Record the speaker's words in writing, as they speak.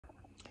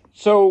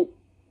So,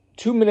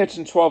 2 minutes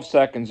and 12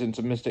 seconds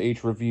into Mr.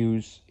 H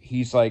reviews,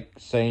 he's like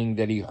saying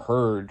that he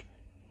heard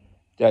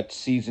that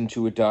season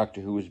 2 of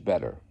Doctor Who is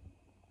better.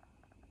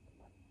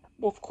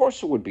 Well, of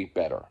course it would be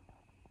better.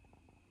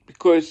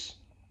 Because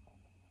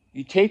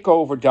you take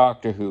over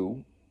Doctor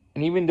Who,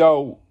 and even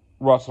though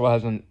Russell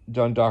hasn't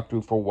done Doctor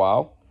Who for a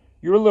while,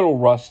 you're a little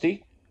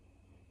rusty.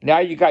 Now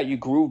you got your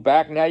groove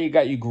back. Now you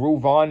got your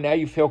groove on. Now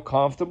you feel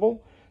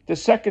comfortable. The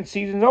second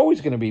season's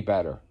always going to be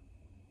better.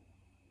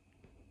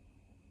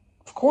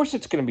 Of course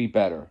it's going to be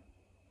better.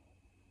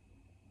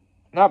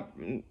 Not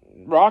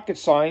rocket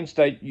science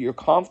that you're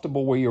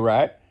comfortable where you're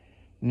at.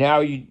 Now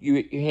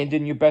you hand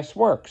in your best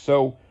work.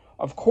 So,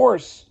 of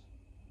course,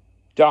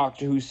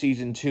 Doctor Who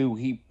Season 2,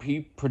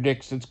 he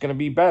predicts it's going to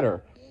be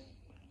better.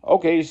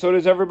 Okay, so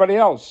does everybody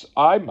else.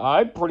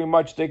 I pretty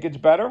much think it's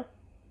better.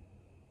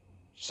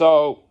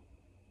 So,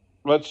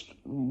 let's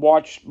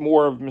watch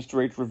more of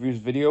Mr. H Review's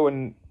video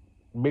and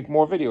make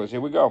more videos.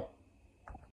 Here we go.